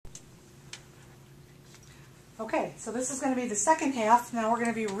Okay, so this is going to be the second half. Now we're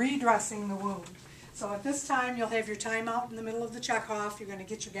going to be redressing the wound. So at this time, you'll have your time out in the middle of the checkoff. You're going to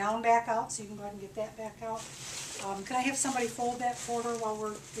get your gown back out, so you can go ahead and get that back out. Can I have somebody fold that for her while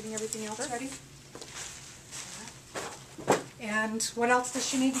we're getting everything else ready? And what else does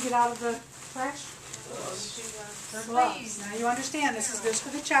she need to get out of the trash? Her gloves. Now you understand, this is just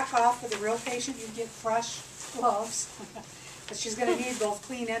for the checkoff. For the real patient, you get fresh gloves. But she's going to need both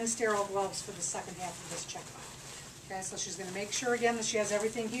clean and sterile gloves for the second half of this checkoff. Okay, so she's going to make sure again that she has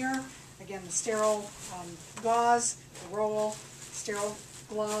everything here. Again, the sterile gauze, the roll, sterile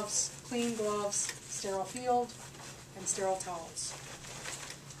gloves, clean gloves, sterile field, and sterile towels.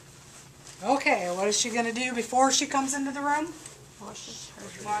 Okay, what is she going to do before she comes into the room?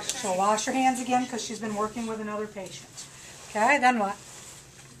 She'll wash her hands again because she's been working with another patient. Okay, then what?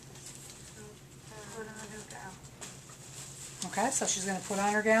 Okay, so she's going to put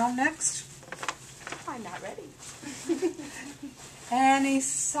on her gown next. I'm not ready. Any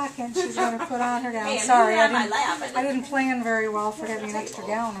second she's going to put on her gown. Man, sorry, I didn't plan very well for having an extra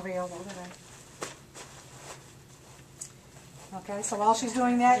gown available, did I? Okay, so while she's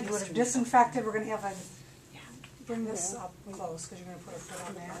doing that, you would have disinfected. We're going to have a... Bring this up close because you're going to put her foot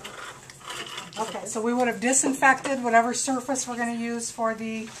on that. Okay, so we would have disinfected whatever surface we're going to use for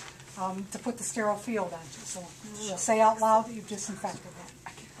the to put the sterile field onto. So we'll say out loud that you've disinfected that.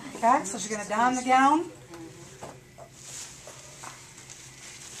 Okay, so she's going to don the gown.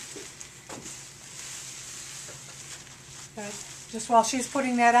 Okay, just while she's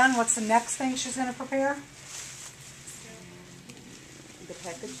putting that on, what's the next thing she's going to prepare? The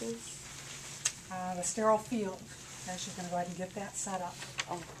packages. The sterile field. Okay, she's going to go ahead and get that set up.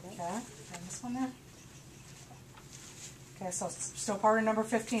 Okay, and this one there. Okay, so it's still part of number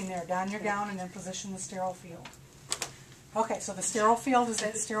 15 there. Don your gown and then position the sterile field. Okay, so the sterile field is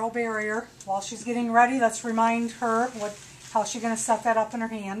that sterile barrier. While she's getting ready, let's remind her how she's going to set that up in her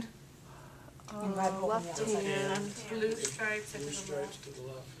hand. Left hand. Blue stripes to the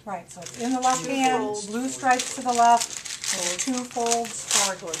left. Right, so it's in the left hand, blue stripes to the left, and 2 folds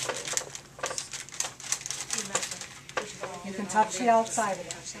towards you. You can touch the outside of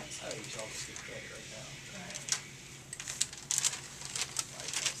it.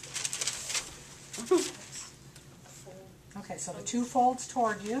 Okay, so the 2 folds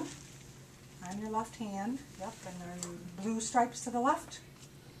toward you on your left hand. Yep, and then blue stripes to the left.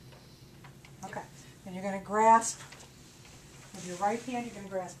 Okay, then you're going to grasp with your right hand. You're going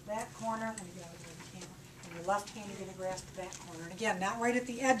to grasp that corner, and you got the camera. And your left hand, you're going to grasp that corner. And again, not right at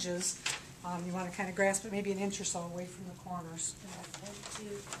the edges. You want to kind of grasp it maybe an inch or so away from the corners.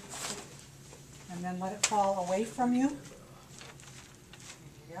 And then let it fall away from you.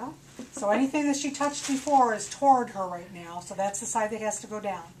 There you go. So anything that she touched before is toward her right now, so that's the side that has to go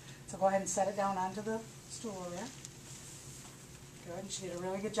down. So go ahead and set it down onto the stool there. Good. She did a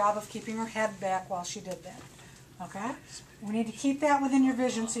really good job of keeping her head back while she did that. Okay? We need to keep that within your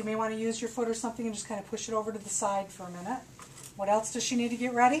vision, so you may want to use your foot or something and just kind of push it over to the side for a minute. What else does she need to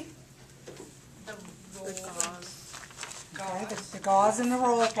get ready? The gauze. Okay, the gauze and the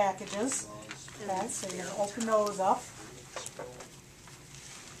roll packages. Okay, so you're going to open those up.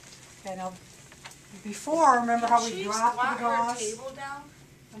 Okay, now, before, remember how we dropped the gauze? Could she squat her table down?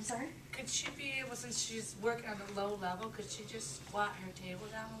 I'm sorry? Could she be able, since she's working on a low level, could she just squat her table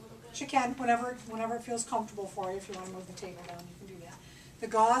down a little bit? She can, whenever it feels comfortable for you. If you want to move the table down, you can do that. The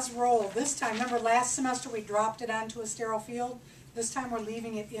gauze roll, this time, remember last semester we dropped it onto a sterile field? This time we're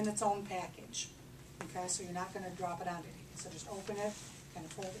leaving it in its own package. Okay, so you're not going to drop it onto anything. So just open it, kind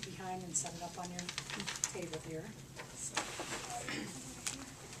of fold it behind and set it up on your table here.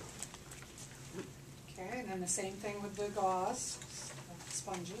 Okay, and then the same thing with the gauze, the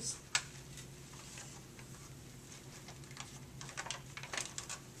sponges.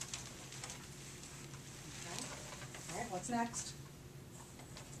 Okay. All right, what's next?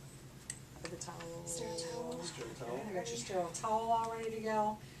 The towel. Sterile towel. Sterile towel. Okay, you got your sterile towel all ready to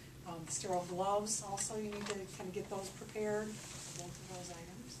go. Sterile gloves, also you need to kind of get those prepared, both of those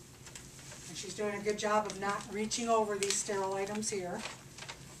items. And she's doing a good job of not reaching over these sterile items here.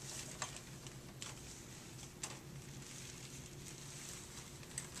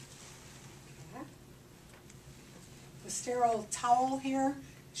 Okay. The sterile towel here,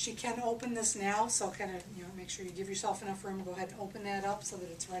 she can open this now, so kind of, make sure you give yourself enough room. Go ahead and open that up so that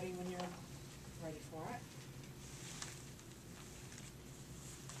it's ready when you're ready for it.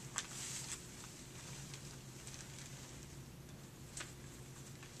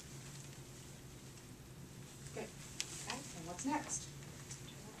 What's next?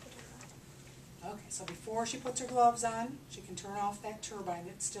 Okay, so before she puts her gloves on, she can turn off that turbine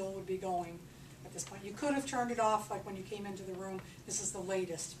that still would be going at at this point. You could have turned it off like when you came into the room. This is the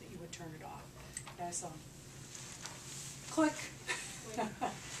latest that you would turn it off. Okay, so click.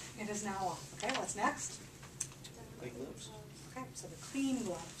 It is now off. Okay, what's next? Clean gloves. Okay, so the clean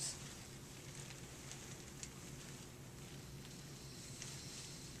gloves.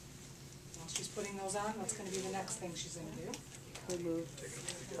 While she's putting those on, what's going to be the next thing she's going to do? Remove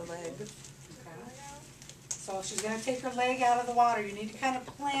the leg. Okay. So she's going to take her leg out of the water. You need to kind of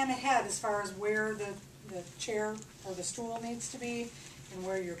plan ahead as far as where the chair or the stool needs to be and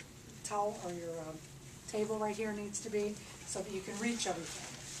where your towel or your table right here needs to be so that you can reach everything.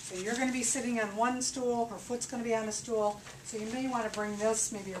 So you're going to be sitting on one stool, her foot's going to be on a stool, so you may want to bring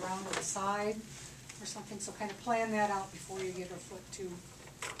this maybe around to the side or something, so kind of plan that out before you get her foot too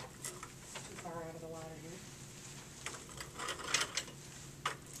far out of the water here.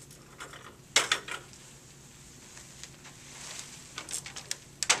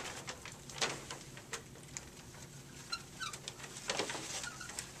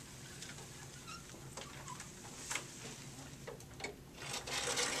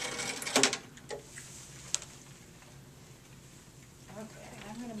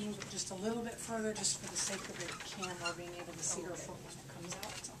 A little bit further just for the sake of the camera being able to see her foot when it comes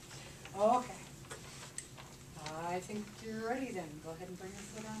out. So, okay. I think you're ready then. Go ahead and bring your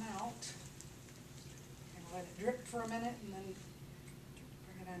foot on out. And let it drip for a minute and then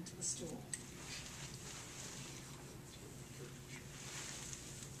bring it onto the stool.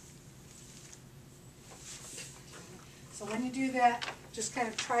 So when you do that, just kind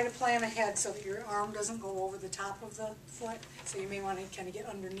of try to plan ahead so that your arm doesn't go over the top of the foot. So you may want to kind of get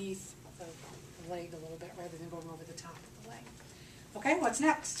underneath the leg a little bit rather than going over the top of the leg. Okay, what's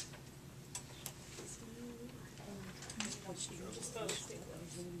next?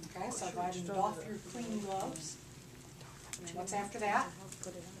 Okay, so go ahead and doff your clean gloves. What's after that?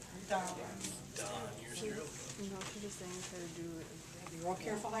 Done. You're sterile. No, she's just saying her to do it. Be real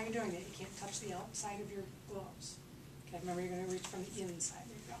careful how you're doing it. You can't touch the outside of your gloves. Okay, remember you're going to reach from the inside.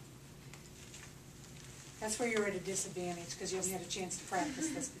 There you go. That's where you're at a disadvantage because you haven't had a chance to practice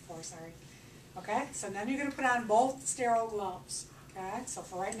this before, sorry. Okay, so then you're going to put on both sterile gloves. Okay, so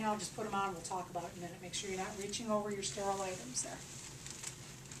for right now, just put them on. We'll talk about it in a minute. Make sure you're not reaching over your sterile items there.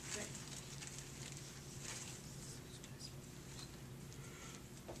 Okay.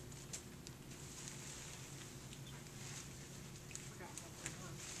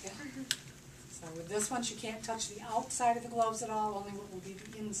 Yeah. So with this one, she can't touch the outside of the gloves at all, only what will be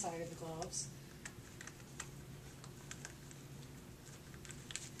the inside of the gloves.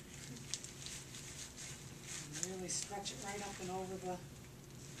 Really stretch it right up and over the,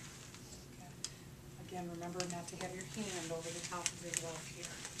 okay. Again, remember not to have your hand over the top of your glove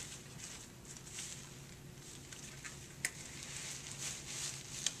here.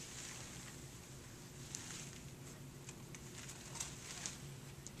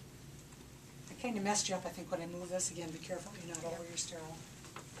 I kind of messed you up, I think, when I move this again. Be careful you're not over your sterile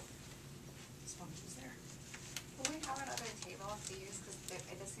sponges there. Will we have another table to use? Because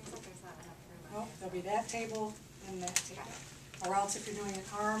it just seems like there's not enough room. Well, there'll be that table and that table. Or else if you're doing an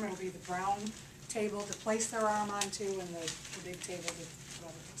arm, it'll be the brown table to place their arm onto and the big table to put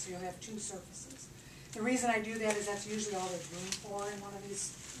other things. So you'll have two surfaces. The reason I do that is that's usually all there's room for in one of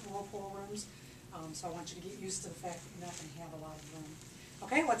these whirlpool rooms. So I want you to get used to the fact that you're not going to have a lot of room.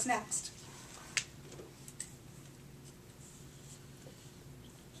 Okay, what's next?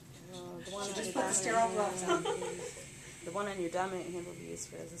 The one So on just your put the sterile gloves on. The one on your dominant hand will be used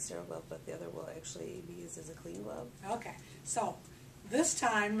for as a sterile glove, but the other will actually be used as a clean glove. Okay, so this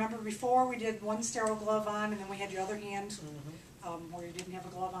time, remember before we did one sterile glove on and then we had your other hand where you didn't have a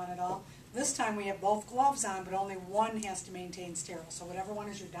glove on at all? This time we have both gloves on, but only one has to maintain sterile. So whatever one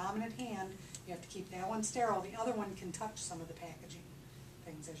is your dominant hand, you have to keep that one sterile. The other one can touch some of the packaging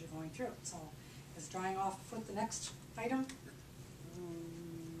things as you're going through it. So is drying off the foot the next item?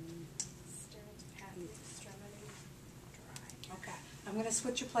 Okay, I'm going to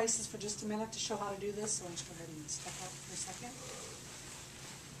switch your places for just a minute to show how to do this, so I'll just go ahead and step out for a second.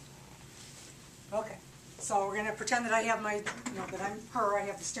 Okay, so we're going to pretend that I have my, that I'm her, I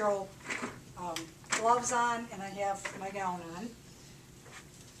have the sterile gloves on, and I have my gown on.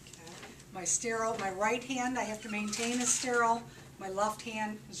 Okay. My right hand I have to maintain as sterile, my left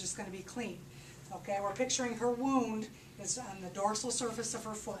hand is just going to be clean. Okay, we're picturing her wound is on the dorsal surface of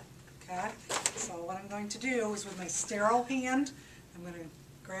her foot. Okay, so what I'm going to do is with my sterile hand, I'm going to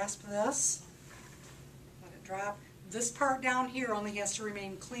grasp this, let it drop. This part down here only has to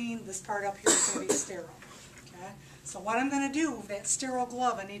remain clean. This part up here is going to be sterile. Okay, so what I'm going to do with that sterile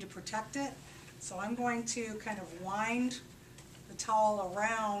glove, I need to protect it. So I'm going to kind of wind the towel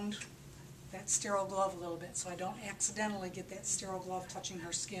around that sterile glove a little bit so I don't accidentally get that sterile glove touching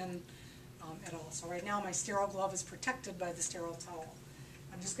her skin at all. So right now my sterile glove is protected by the sterile towel.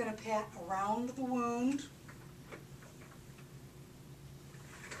 I'm just going to pat around the wound.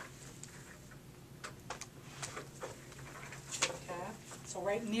 Okay, so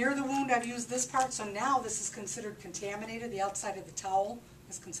right near the wound I've used this part, so now this is considered contaminated. The outside of the towel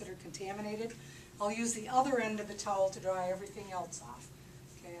is considered contaminated. I'll use the other end of the towel to dry everything else off.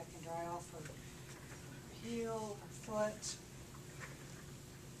 Okay, I can dry off her heel, her foot.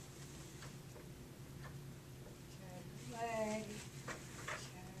 Leg.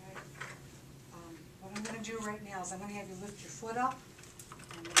 Okay. What I'm going to do right now is I'm going to have you lift your foot up.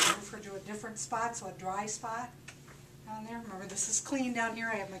 I'm going to move her to a different spot, so a dry spot down there. Remember, this is clean down here.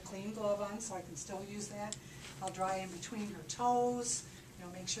 I have my clean glove on, so I can still use that. I'll dry in between her toes. You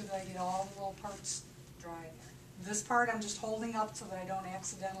know, make sure that I get all the little parts dry there. This part I'm just holding up so that I don't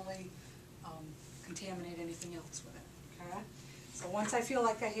accidentally contaminate anything else with it. Okay. So once I feel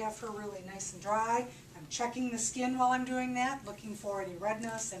like I have her really nice and dry, I'm checking the skin while I'm doing that, looking for any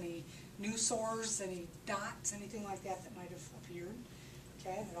redness, any new sores, any dots, anything like that that might have appeared.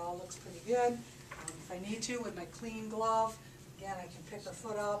 Okay, it all looks pretty good. If I need to, with my clean glove, again, I can pick her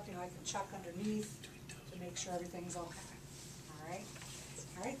foot up, you know, I can check underneath to make sure everything's okay. All right.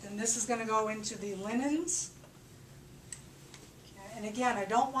 All right, then this is going to go into the linens. And again, I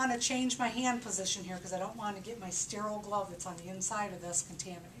don't want to change my hand position here because I don't want to get my sterile glove that's on the inside of this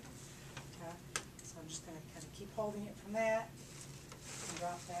contaminated. Okay? So I'm just going to kind of keep holding it from that and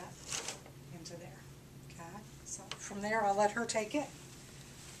drop that into there. Okay? So from there, I'll let her take it.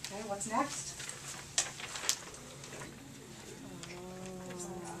 Okay, what's next?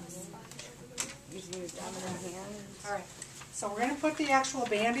 Using your dominant hand. All right. So we're going to put the actual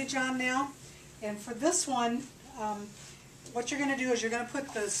bandage on now. And for this one, what you're going to do is you're going to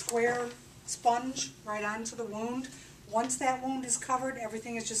put the square sponge right onto the wound. Once that wound is covered,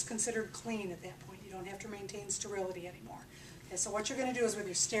 everything is just considered clean at that point. You don't have to maintain sterility anymore. Okay, so what you're going to do is with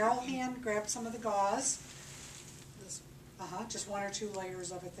your sterile hand, grab some of the gauze. Just one or two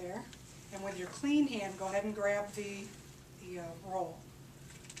layers of it there. And with your clean hand, go ahead and grab the roll.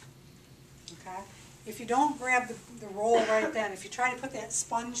 Okay? If you don't grab the roll right then, if you try to put that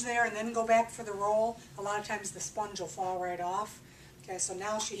sponge there and then go back for the roll, a lot of times the sponge will fall right off. Okay, so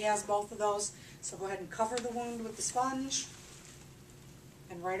now she has both of those. So go ahead and cover the wound with the sponge.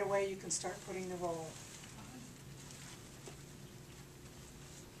 And right away you can start putting the roll on.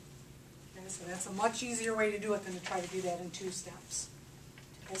 Okay, so that's a much easier way to do it than to try to do that in 2 steps.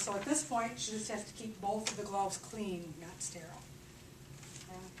 Okay, so at this point, you just have to keep both of the gloves clean, not sterile.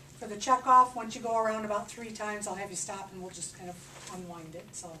 For the check-off, once you go around about 3 times, I'll have you stop and we'll just kind of unwind it.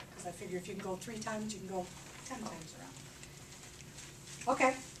 So, because I figure if you can go 3 times, you can go 10 times around.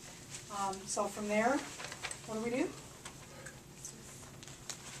 Okay. So from there, what do?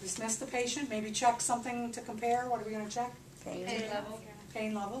 Dismiss the patient. Maybe check something to compare. What are we going to check? Pain level.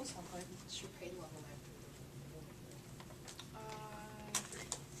 Pain levels. Okay. What's your pain level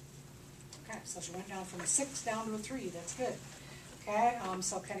Okay. So she went down from a 6 down to a 3. That's good. Okay,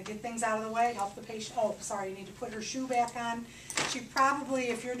 so kind of get things out of the way, help the patient. Oh, sorry, you need to put her shoe back on. She probably,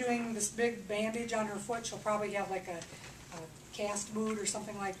 if you're doing this big bandage on her foot, she'll probably have like a cast boot or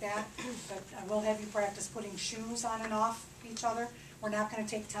something like that. But I will have you practice putting shoes on and off each other. We're not going to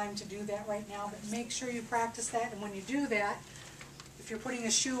take time to do that right now, but make sure you practice that. And when you do that, if you're putting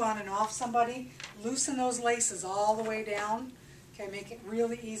a shoe on and off somebody, loosen those laces all the way down. Okay, make it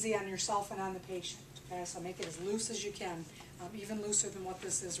really easy on yourself and on the patient. Okay, so make it as loose as you can. Even looser than what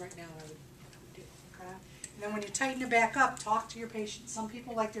this is right now, I would do. Okay? And then when you tighten it back up, talk to your patient. Some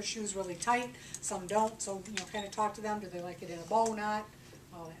people like their shoes really tight, some don't. So kind of talk to them. Do they like it in a bow knot?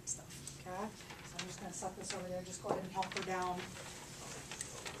 All that stuff. Okay? So I'm just going to set this over there. Just go ahead and help her down.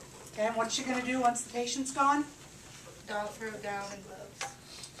 Okay. And what's she going to do once the patient's gone? Doll throw down and gloves.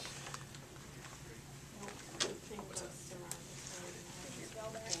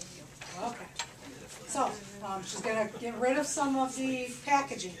 Okay. So, she's going to get rid of some of the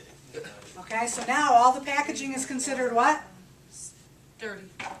packaging. Okay, so now all the packaging is considered what? Dirty.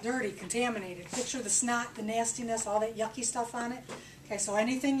 Dirty, contaminated. Picture the snot, the nastiness, all that yucky stuff on it. Okay, so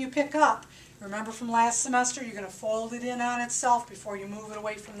anything you pick up, remember from last semester, you're going to fold it in on itself before you move it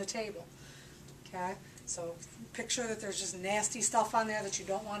away from the table. Okay, so picture that there's just nasty stuff on there that you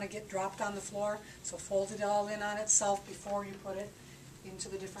don't want to get dropped on the floor. So fold it all in on itself before you put it into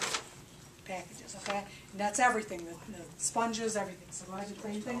the different packages, okay? And that's everything, the sponges, everything. So go ahead and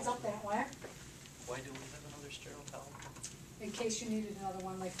clean things up that way. Why do we have another sterile towel? In case you needed another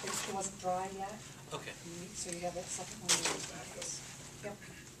one, like if it wasn't dry yet. Okay. So you have that second one. Yep.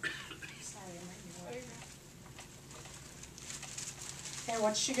 Sorry Okay,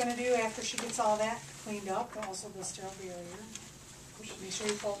 what's she going to do after she gets all that cleaned up? Also the sterile barrier. Make sure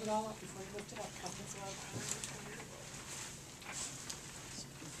you fold it all up before you lift it up.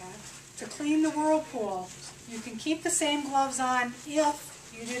 Okay. To clean the whirlpool, you can keep the same gloves on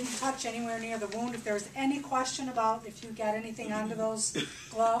if you didn't touch anywhere near the wound. If there was any question about if you got anything onto those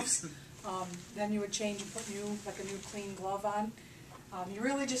gloves, then you would change and put like a new clean glove on. You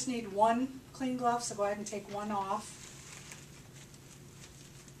really just need one clean glove, so go ahead and take one off.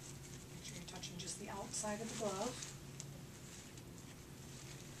 Make sure you're touching just the outside of the glove.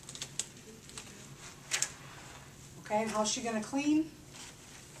 Okay, and how's she going to clean?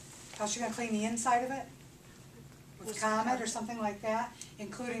 How's she going to clean the inside of it? With Comet or something like that,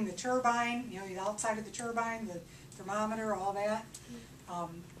 including the turbine, the outside of the turbine, the thermometer, all that.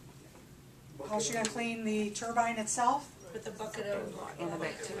 How's she going to clean the turbine itself? With a bucket of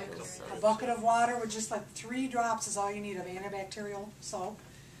Antibacterial. A bucket of water with just like 3 drops is all you need of antibacterial soap.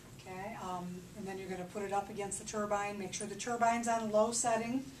 Okay, and then you're going to put it up against the turbine. Make sure the turbine's on a low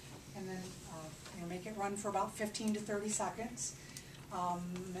setting, and then make it run for about 15 to 30 seconds.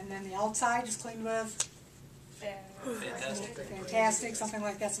 And then the outside is cleaned with Fantastic, something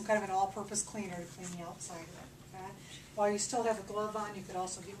like that, some kind of an all-purpose cleaner to clean the outside of it. Okay? While you still have a glove on, you could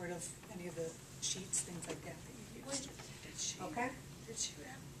also get rid of any of the sheets, things like that you used. Okay? Did she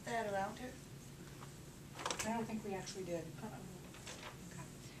wrap that around her? I don't think we actually did. Okay.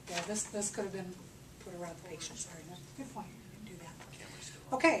 Yeah, this could have been put around the patient. Sorry, no, good point. We didn't do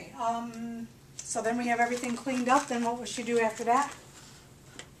that. Okay. So then we have everything cleaned up. Then what will she do after that?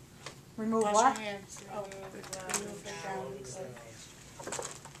 Remove Wash what? your hands. Remove the gowns.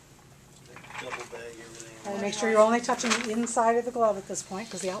 Double bag everything. And make sure you're only touching the inside of the glove at this point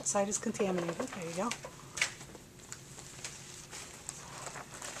because the outside is contaminated. There you go.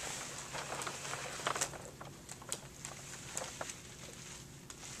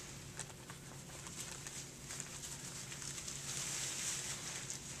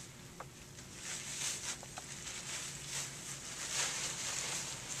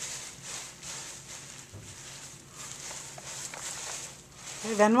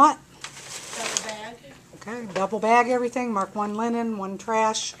 Okay, then what? Double bag. Okay, double bag everything, mark 1 linen, 1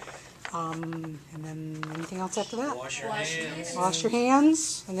 trash, and then anything else after that? Wash your Wash your hands. hands. Wash your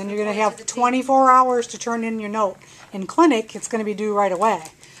hands, and then you're going to have 24 hours to turn in your note. In clinic, it's going to be due right away.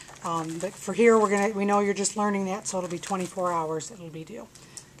 But for here, we know you're just learning that, so it'll be 24 hours it'll be due.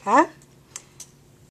 Okay?